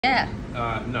Yeah.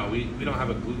 No, we don't have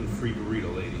a gluten-free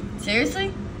burrito, lady. Seriously?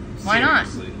 Why not?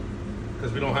 Seriously.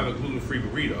 Because we don't have a gluten-free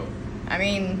burrito. I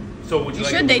mean, so would you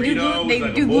like should. a They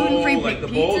burrito? do gluten-free like pizzas? the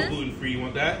bowl's gluten-free. You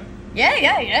want that? Yeah,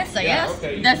 yes, I guess.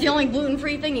 Okay. That's the only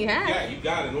gluten-free thing you have. Yeah, you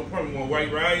got it. No problem. You want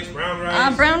white rice, brown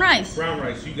rice? Brown rice. Brown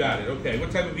rice, you got it. Okay. What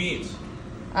type of beans?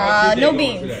 No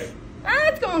beans. Today?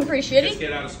 It's going pretty shitty. Just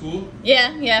get out of school?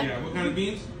 Yeah. Yeah. What kind of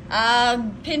beans?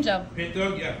 Pinto.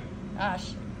 Pinto? Yeah.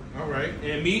 Gosh. All right.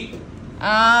 And meat?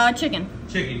 Chicken.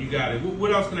 Chicken, you got it.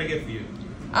 What else can I get for you?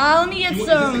 Let me get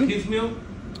some. Is this a kid's meal?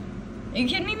 Are you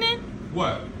kidding me, man?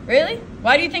 What? Really?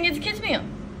 Why do you think it's a kid's meal?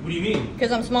 What do you mean?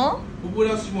 Because I'm small? What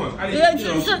else you want? I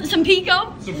didn't, some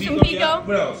pico. Some pico. Yeah.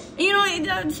 What else? You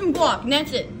know, some guac.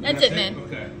 That's it. That's it, man.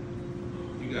 Okay.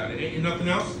 You got it. Ain't nothing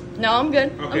else? No, I'm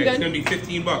good. Okay, I'm good. It's gonna be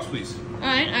 $15, please. All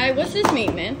right. What's this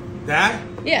mean, man? That?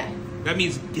 Yeah. That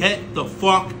means get the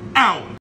fuck out.